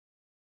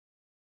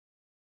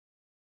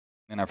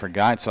and I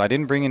forgot, so I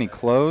didn't bring any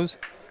clothes.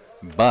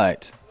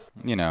 But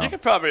you know, You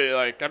could probably,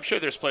 like, I'm sure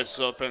there's places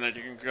open that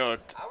you can go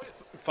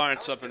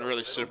find something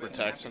really super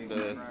Texan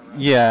to.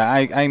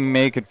 yeah, I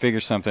may could figure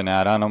something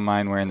out. I don't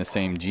mind wearing the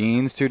same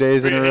jeans 2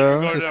 days in a You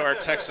row. can go to our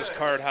Texas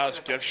Card House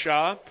gift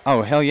shop.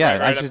 Oh hell yeah!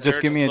 Right I up should there,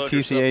 just give me a load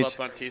yourself TCH. up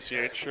on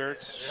TCH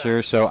shirts.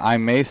 Sure. So I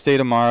may stay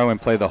tomorrow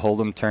and play the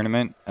Hold'em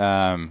tournament.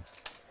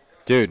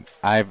 Dude,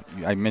 I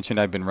mentioned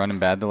I've been running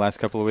bad the last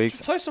couple of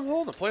weeks. Play some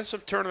Hold'em. Play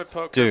some tournament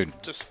poker. Dude,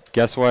 just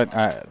guess what?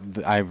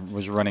 I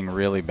was running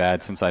really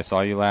bad since I saw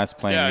you last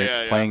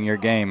playing your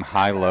game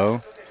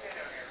high-low.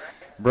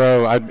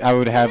 Bro, I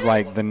would have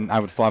like I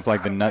would flop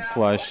like the nut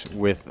flush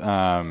with.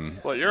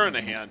 Well, you're in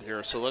the hand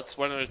here, so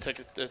why don't we take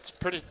it? It's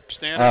pretty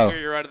standard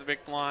here. You're out of the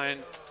big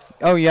blind.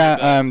 Oh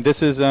yeah,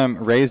 this is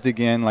raised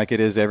again like it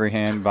is every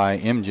hand by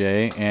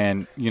MJ,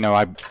 and you know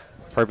I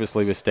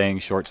purposely was staying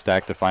short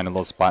stack to find a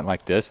little spot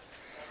like this,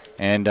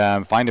 and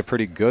find a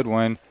pretty good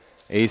one.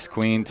 Ace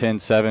Queen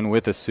 10-7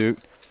 with a suit,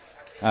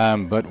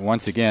 but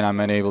once again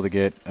I'm unable to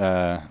get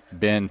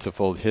Ben to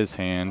fold his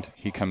hand.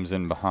 He comes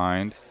in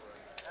behind.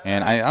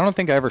 And I don't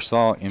think I ever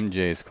saw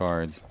MJ's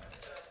cards.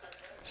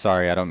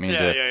 Sorry, I don't mean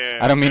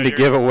I don't mean to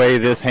give away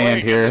this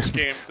hand here. This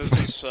game,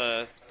 this is,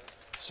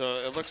 so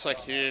it looks like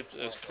he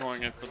is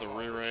going in for the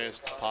re-raise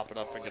to pop it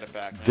up and get it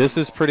back. This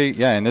is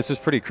pretty, and this is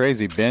pretty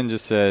crazy. Ben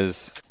just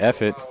says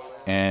F it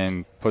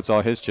and puts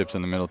all his chips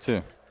in the middle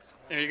too.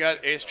 And you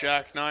got Ace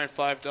Jack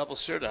 9-5 double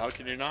suited. How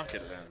can you not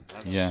get it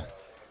in? Yeah.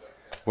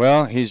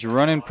 Well, he's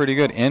running pretty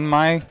good. In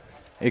my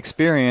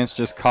experience,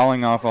 just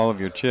calling off all of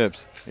your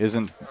chips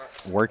isn't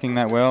working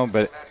that well,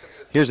 but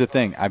here's the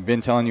thing. I've been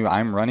telling you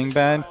I'm running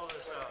bad,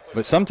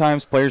 but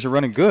sometimes players are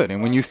running good,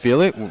 and when you feel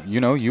it, you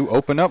know, you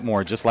open up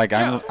more, just like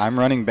I'm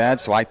running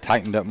bad, so I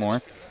tightened up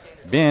more.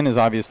 Ben is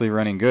obviously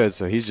running good,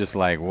 so he's just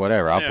like,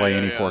 whatever, I'll play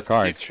any 4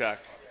 cards. Check.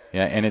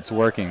 Yeah, and it's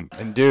working.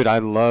 And, dude, I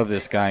love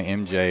this guy,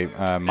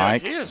 MJ.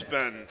 Mike. Yeah, he has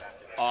been,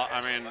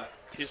 I mean,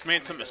 he's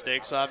made some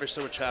mistakes,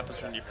 obviously, which happens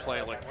when you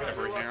play, like,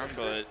 every hand,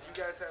 but,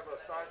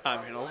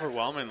 I mean,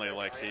 overwhelmingly,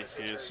 like,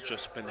 he's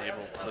just been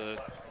able to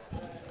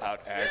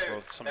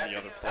out-aggro some of the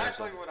other players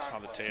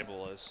on the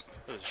table.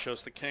 It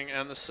shows the king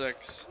and the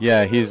 6.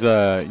 Yeah, he's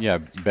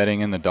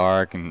betting in the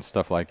dark and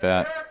stuff like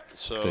that.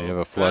 So you have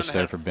a flush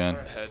there for Ben.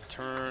 Had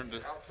turned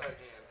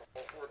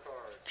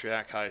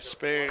Jack high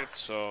spades,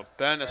 so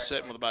Ben is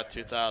sitting with about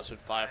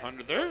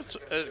 2,500. There's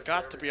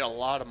got to be a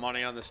lot of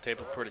money on this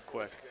table pretty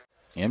quick.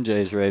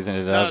 MJ's raising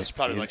it up. That's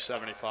probably like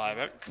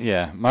 75.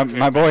 Yeah, my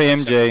boy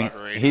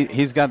MJ,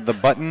 he's got the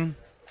button.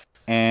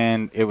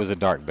 And it was a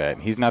dark bet.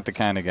 He's not the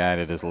kind of guy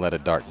to just let a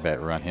dark bet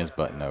run his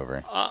button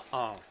over.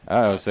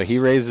 Oh, so he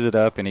raises it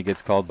up and he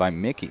gets called by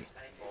Mickey.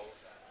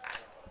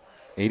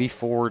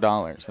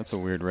 $84. That's a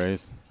weird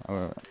raise.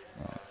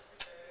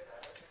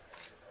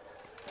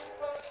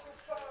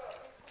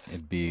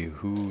 It'd be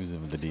who's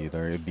of the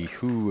dealer. It'd be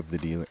who of the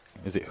dealer.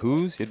 Is it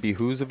who's? It'd be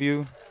who's of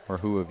you or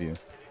who of you?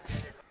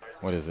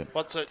 What is it?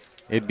 What's it?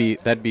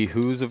 That'd be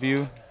who's of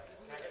you?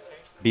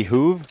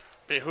 Behoove?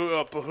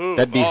 Behoove.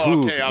 That'd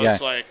behoove. Okay, I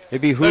was like,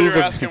 it'd behoove. You were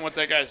asking what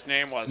that guy's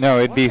name was. No,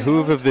 it'd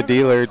behoove of the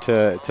dealer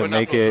to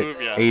make it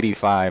behoove, yeah.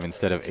 85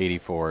 instead of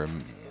 84.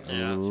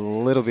 Yeah. A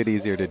little bit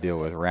easier to deal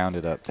with,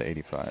 rounded up to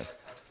 85.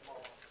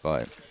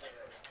 But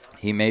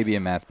he may be a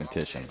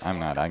mathematician. I'm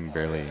not. I can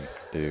barely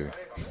do,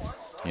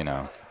 you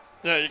know.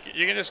 Yeah,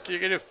 you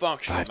can do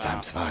function. 5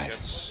 times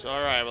 5.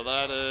 All right, well,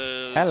 that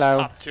is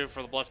top 2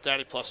 for the Bluff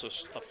Daddy plus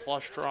a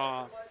flush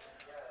draw.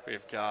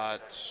 We've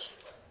got...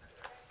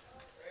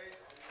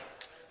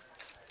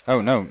 Oh,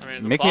 no.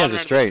 Mickey has a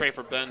straight.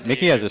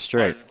 Mickey has a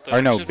straight.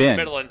 Or no, Ben.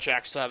 Middle and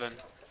Jack 7.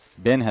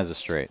 Ben has a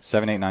straight.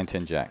 7, 8, 9,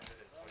 10 Jack.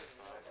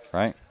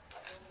 Right?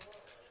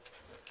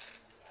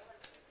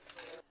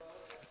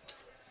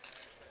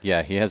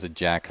 Yeah, he has a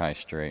Jack high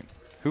straight.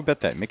 Who bet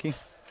that, Mickey?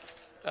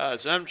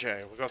 It's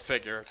MJ. We'll go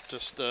figure.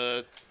 Just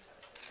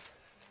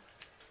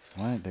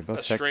what? They both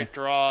a straight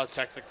draw,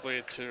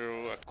 technically,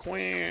 to a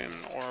queen,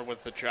 or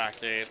with the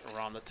Jack 8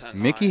 around the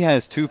 10. Mickey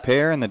has 2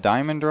 pair in the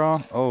diamond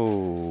draw.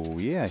 Oh,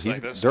 yeah.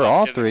 They're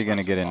all 3 going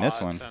to get in this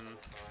one.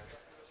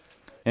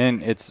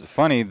 And it's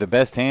funny, the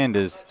best hand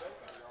is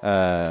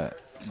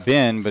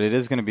Ben, but it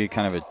is going to be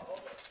kind of a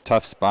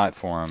tough spot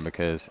for him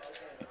because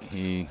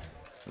he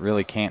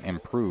really can't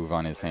improve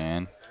on his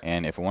hand.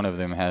 And if one of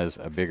them has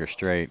a bigger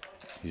straight,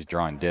 he's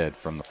drawing dead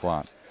from the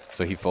flop.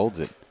 So he folds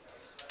it.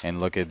 And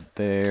look at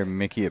there,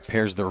 Mickey, it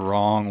pairs the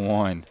wrong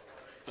one.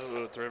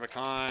 Ooh, 3 of a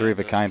kind. 3 of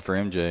a kind for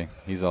MJ.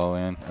 He's all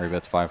in, or he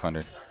bets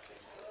 500.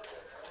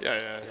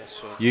 Yeah.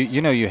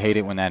 You know you hate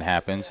it when that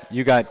happens.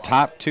 You got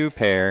top 2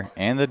 pair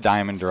and the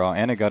diamond draw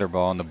and a gutter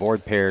ball, and the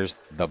board pairs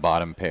the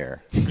bottom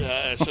pair.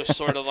 Yeah, it's just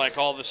sort of like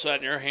all of a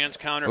sudden your hand's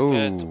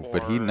counterfeit. Ooh,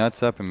 but he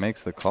nuts up and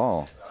makes the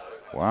call.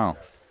 Wow.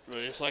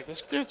 It's like,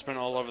 this dude's been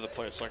all over the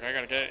place. Like, I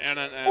got to get in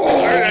and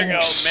there you go,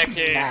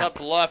 Mickey. Up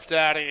left,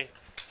 Daddy.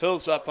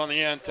 Fills up on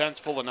the end, 10's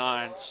full of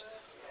 9s.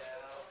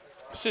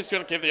 So he's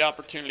going to give the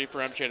opportunity for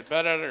MJ to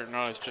bet it, or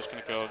no, he's just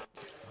going to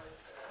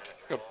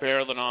go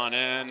barreling on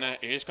in.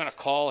 He's going to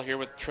call here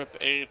with trip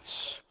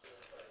 8s.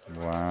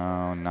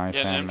 Wow, nice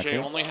Yeah, hand, MJ Mickey.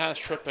 only has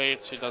trip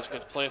 8s. He does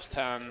get to place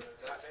 10.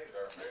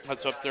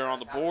 That's up there on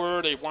the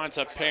board. He winds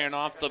up paying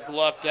off the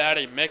bluff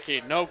daddy,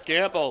 Mickey. No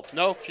gamble,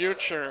 no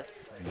future.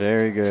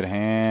 Very good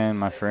hand,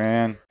 my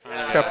friend.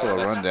 A couple of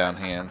rundown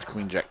hands.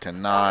 Queen Jack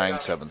 10-9,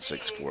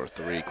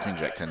 7-6-4-3. Queen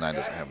Jack 10-9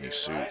 doesn't have any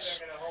suits.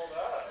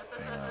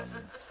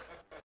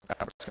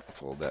 I'm just going to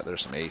fold that.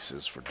 There's some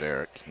aces for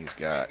Derek. He's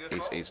got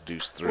ace, ace,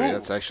 deuce, 3. Ooh.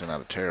 That's actually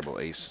not a terrible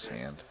aces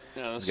hand.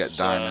 Yeah, He's got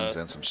diamonds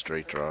and some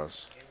straight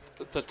draws.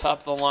 The top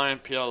of the line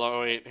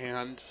PLO 8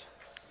 hand.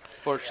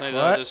 Fortunately,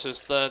 What? though, this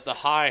is the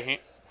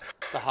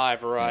high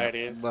variety.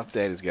 Yeah, Left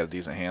Daddy's got a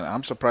decent hand.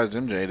 I'm surprised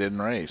MJ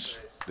didn't raise.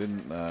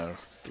 Didn't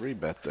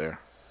 3-bet there.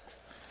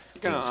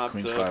 You're gonna It's have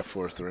Queen to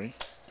 5-4-3.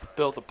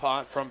 build a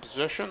pot from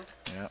position.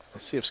 Yeah.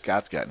 Let's see if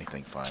Scott's got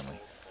anything finally.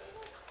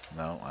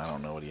 No, I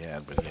don't know what he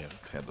had, but he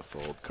had to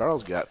fold.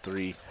 Carl's got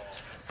 3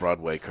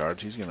 Broadway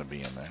cards. He's going to be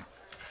in there.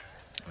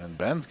 And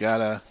Ben's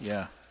got a,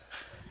 yeah.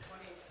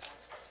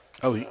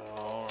 Oh,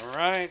 All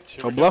right.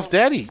 Bluff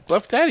Daddy.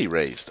 Bluff Daddy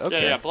raised.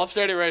 Okay. Yeah, Bluff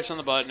Daddy race on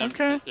the button.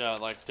 Okay. Yeah,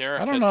 like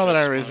Derek. I don't had know that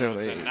I just raised won,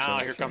 over the and eight, now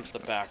so here it comes seems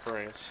the back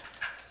race.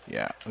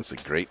 Yeah, it's a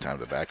great time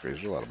to back raise.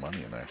 There's a lot of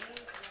money in there.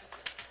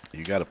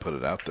 You got to put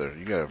it out there.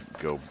 You got to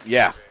go.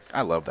 Yeah,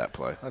 I love that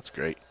play. That's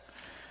great.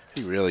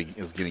 He really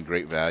is getting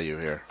great value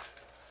here.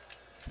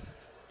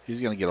 He's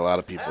going to get a lot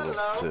of people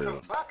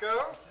to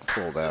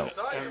fold out.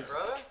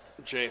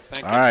 Jay,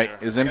 thank All you. right,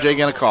 is MJ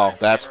going to call?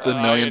 That's the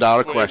 $1 million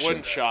It question.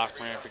 wouldn't shock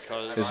me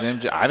because Is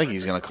MJ? I think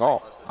he's going to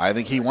call. I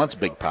think he wants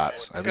big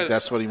pots. I think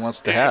that's what he wants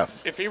to have.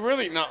 If he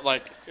really not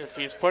like, if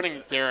he's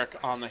putting Derek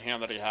on the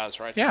hand that he has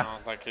right Yeah. now,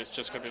 like it's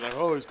just gonna be like,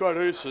 oh, he's got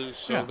aces,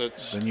 so Yeah.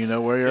 that's. Then you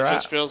know where you're It at.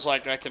 just feels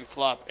like I can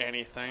flop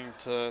anything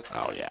to.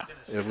 Oh yeah.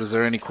 Was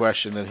there any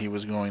question that he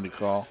was going to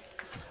call?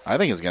 I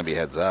think it's going to be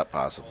heads up,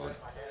 possibly.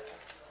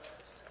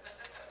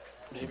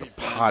 Maybe The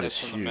pot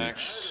is in the huge.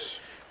 mix.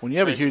 When you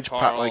have a Raise huge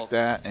pot Carl. like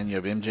that and you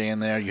have MJ in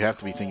there, you have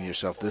to be thinking to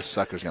yourself, this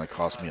sucker's going to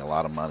cost me a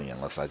lot of money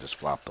unless I just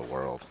flop the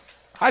world.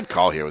 I'd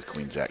call here with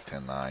Queen Jack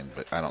 10-9,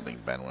 but I don't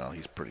think Ben will.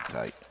 He's pretty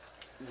tight.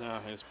 No,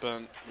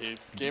 he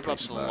gave pretty up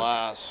the snug.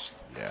 last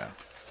Yeah.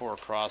 4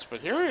 cross,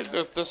 but here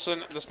this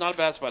not a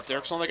bad spot.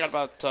 Derek's only got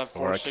about Or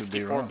I could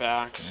be 464 wrong.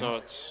 back, so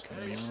it's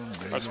Could be wrong.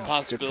 There there's a you go.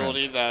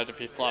 possibility that if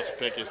he flops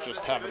big, he's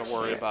just having to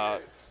worry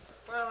about.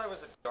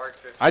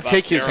 I'd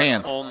take his Derek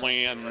hand.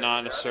 only and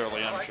not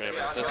necessarily MJ.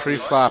 But this is-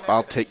 Pre-flop,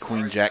 I'll take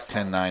Queen Jack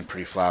 10-9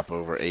 pre-flop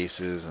over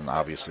aces and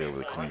obviously over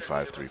the Queen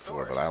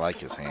 5-3-4, but I like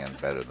his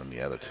hand better than the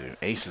other two.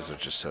 Aces are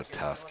just so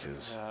tough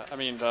because, I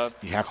mean,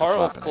 You have to Carl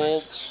flop an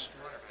folds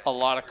a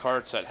lot of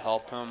cards that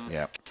help him.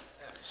 yeah,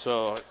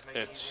 So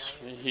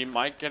he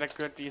might get a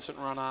good decent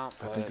run out.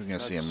 I think we're going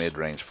to see a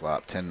mid-range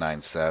flop,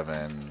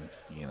 10-9-7,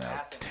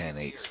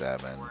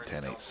 10-8-7,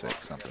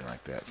 10-8-6, something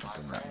like that,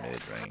 something in that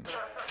mid-range.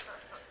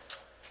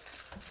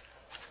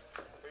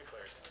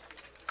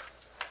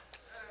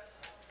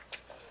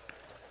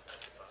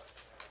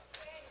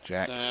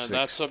 Jack And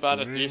that's about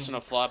as 6-3. decent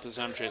a flop as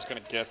MJ is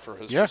going to get for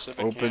his Yeah,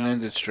 specific hand.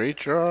 open-ended straight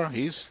draw.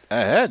 He's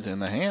ahead in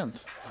the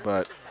hand,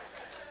 but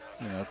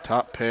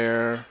top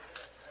pair,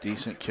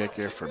 decent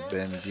kicker for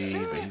Ben D.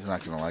 But he's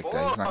not going to like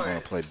that. He's not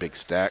going to play big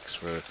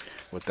stacks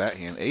with that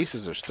hand.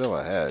 Aces are still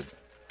ahead.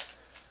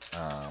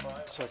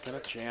 So going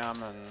to jam,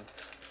 and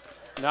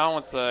now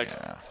with the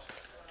Yeah,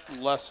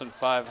 less than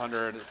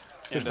 500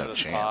 into no the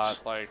chance. pot,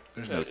 like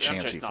there's no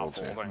chance MJ's he not folds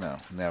here. folding. No,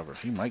 never.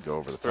 He might go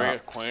over the 3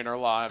 top. queen are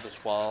live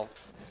as well.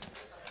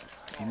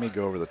 He may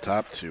go over the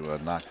top to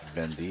knock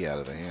Ben D out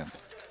of the hand.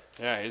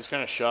 Yeah, he's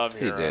going to shove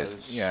He here. did.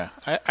 as- Yeah,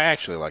 I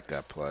actually like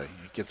that play.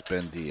 It gets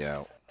Ben D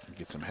out.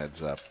 Gets him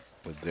heads up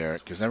with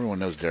Derek because everyone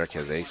knows Derek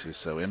has aces.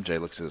 So MJ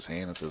looks at his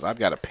hand and says, I've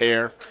got a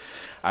pair.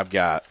 I've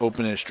got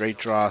open and straight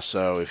draw.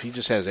 So if he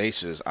just has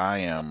aces, I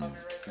am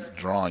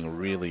drawing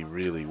really,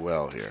 really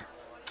well here.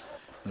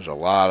 There's a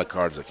lot of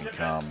cards that can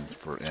come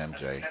for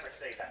MJ.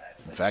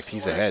 In fact,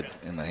 he's ahead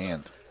in the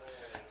hand,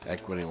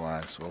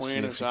 equity-wise. We'll see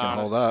Queen if is he can out.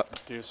 hold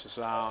up. Deuce is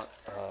out.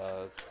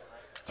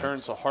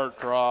 Turns a heart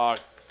draw.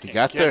 He It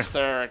got gets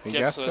there. there. It He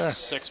gets got a there.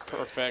 6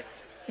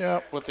 perfect.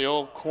 Yep. With the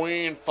old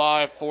Queen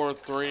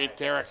 5-4-3,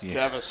 Derek Yeah.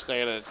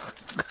 devastated.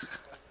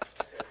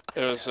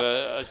 It was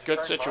a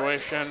good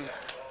situation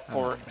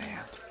for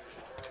Man.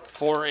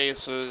 4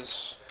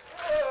 aces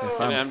If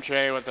and I'm,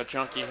 MJ with a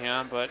junky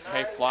hand, but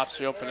hey, flops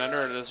the open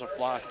ender. It is a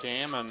flop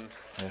game, and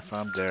if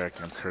I'm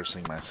Derek, I'm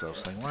cursing myself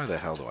saying, why the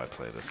hell do I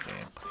play this game?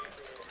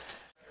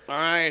 all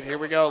right, here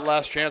we go.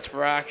 Last chance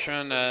for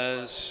action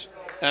as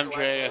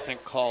MJ, I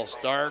think, calls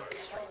dark.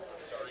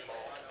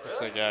 Looks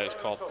like, yeah, he's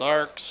called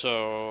dark.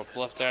 So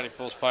Bluff Daddy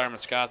Fool's Fireman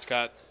Scott's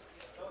got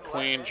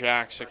Queen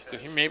Jack 6.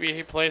 Maybe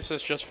he plays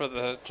this just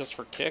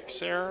for kicks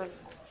there.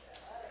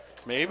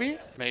 Maybe.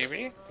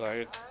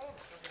 But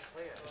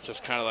it's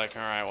just kind of like,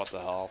 all right, what the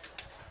hell?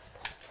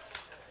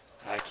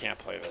 I can't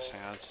play this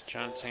hand.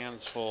 John's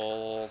hands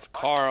full.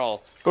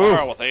 Carl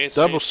with ace.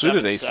 double ace,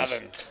 suited 7-7.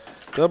 aces.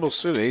 Double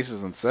suit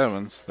aces and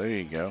sevens. There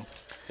you go.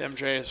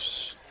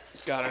 MJ's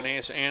got an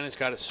ace and he's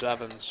got a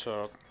 7,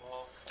 so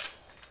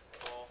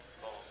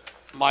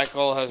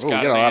Michael has Oh, we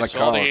got got a lot of ace.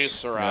 All the callers.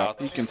 aces are Yeah,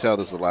 out. you can tell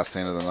this is the last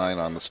hand of the night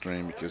on the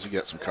stream because you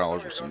got some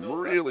callers with some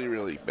really,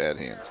 really bad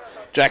hands.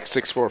 Jack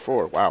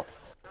 644. Wow.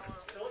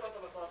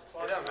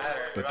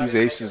 But these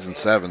aces and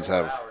sevens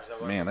have,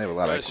 man, they have a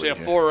lot of I see equity a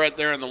here. 4 right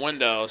there in the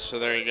window, so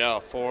there you go.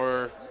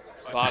 4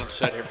 bottom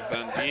set here for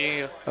Ben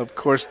D. Of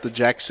course, the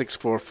Jack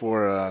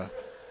 644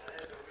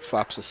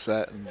 flops a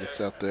set and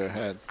gets out there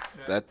ahead.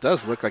 That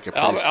does look like a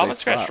pretty safe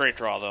Albert's got flop. straight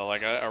draw, though,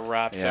 like a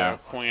wrap Yeah. to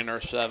queen or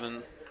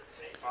 7.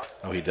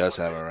 Oh, he does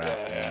have a wrap.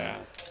 Yeah.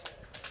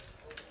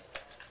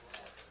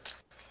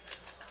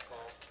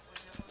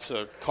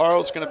 So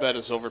Carl's going to bet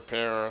his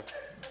overpair.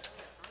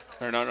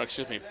 Or no,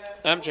 excuse me.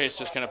 MJ's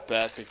just going to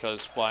bet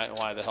because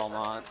why the hell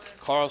not?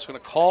 Carl's going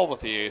to call with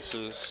the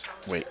aces.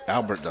 Wait,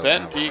 Albert doesn't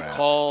Ben have D a wrap.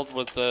 called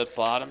with the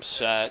bottom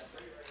set.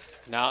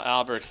 Now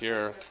Albert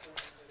here.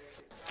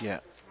 Yeah.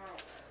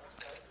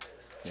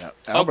 Yeah,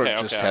 Albert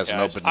Okay, just okay, has okay.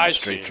 an open I and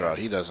straight see. draw.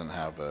 He doesn't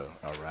have a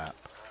wrap.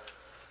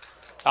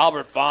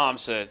 Albert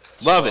bombs it.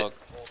 Love so it.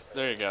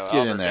 There you go.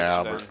 Get in there, gets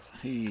it Albert.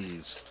 in. He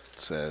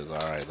says, all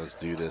right, let's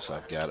do this.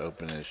 I've got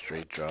open and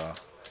straight draw.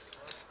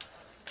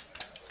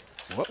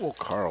 What will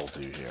Carl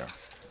do here?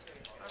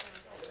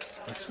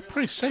 It's a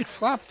pretty safe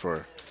flop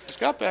for He's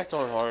got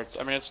backdoor hearts.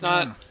 I mean, it's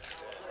not.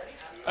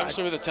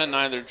 Obviously, with the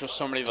 10-9, there's just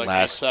so many, like,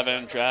 Last-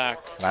 7, Jack,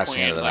 last Queen.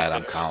 hand of the like, night.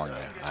 I'm it's- calling it.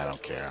 I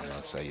don't care. I'm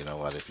going to say, you know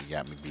what? If you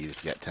got me beat,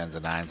 if you got 10s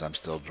and 9s, I'm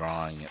still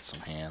drawing. Get some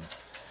hands.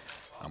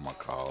 I'm going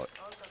to call it.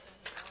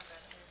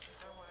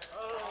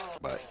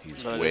 But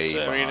he's But way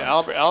I mean,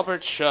 behind.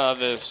 Albert's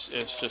shove is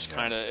just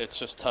kind of, it's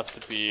just tough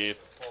to beat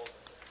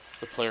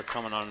the player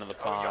coming onto the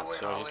pot.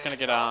 So he's going to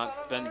get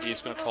out. Ben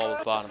D's going to call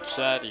with bottom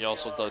set. He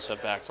also does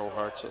have backdoor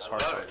hearts. His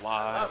hearts are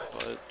live,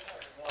 but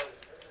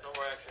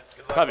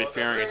probably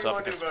fearing he's up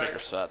against a bigger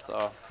set,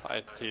 though.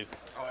 He's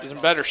in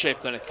better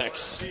shape than he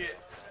thinks.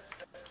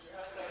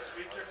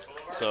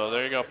 So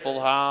there you go, full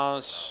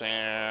house,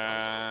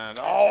 and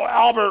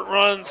Albert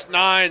runs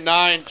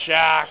 9-9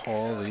 Jack.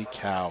 Holy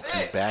cow.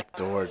 He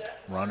backdoored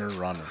runner.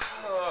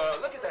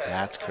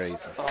 That's crazy.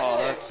 Oh,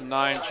 that's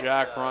 9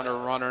 Jack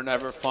runner.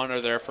 Never funner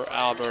there for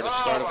Albert. It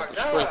started with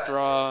the straight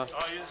draw,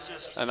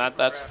 and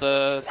that's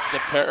the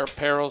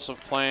perils of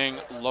playing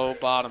low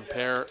bottom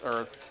pair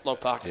or low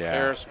pocket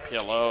pairs.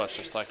 PLO. It's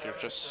just like there's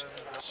just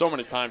so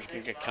many times you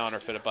can get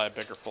counterfeited by a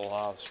bigger full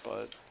house,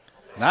 but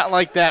Not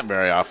like that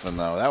very often,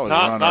 though. That was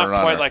not runner.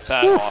 quite like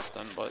that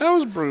often. But That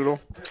was brutal.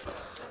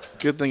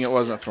 Good thing it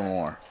wasn't for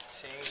more.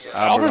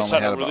 Albert's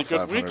only had a about really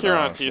good week here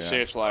on $500,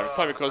 TCH Live. It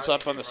probably goes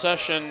up on the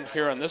session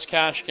here on this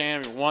cash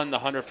game. He won the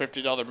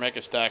 $150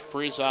 Mega Stack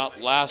freeze out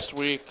last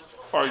week.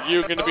 Are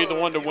you going to be the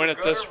one to win it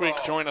this week?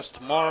 Join us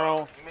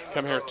tomorrow.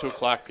 Come here at 2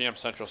 o'clock p.m.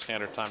 Central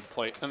Standard Time to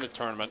play in the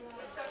tournament.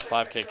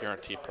 5K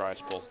guaranteed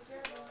prize pool.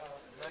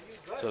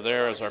 So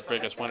there is our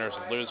biggest winners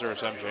and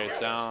losers. MJ's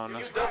down.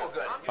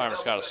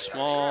 Fireman's got a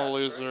small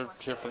loser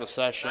here for the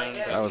session.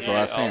 That was the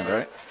last hand,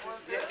 right?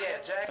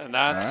 And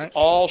that's All right.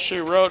 all she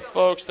wrote,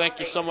 folks. Thank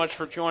you so much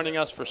for joining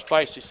us for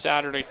Spicy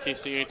Saturday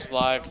TCH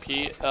Live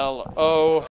PLO.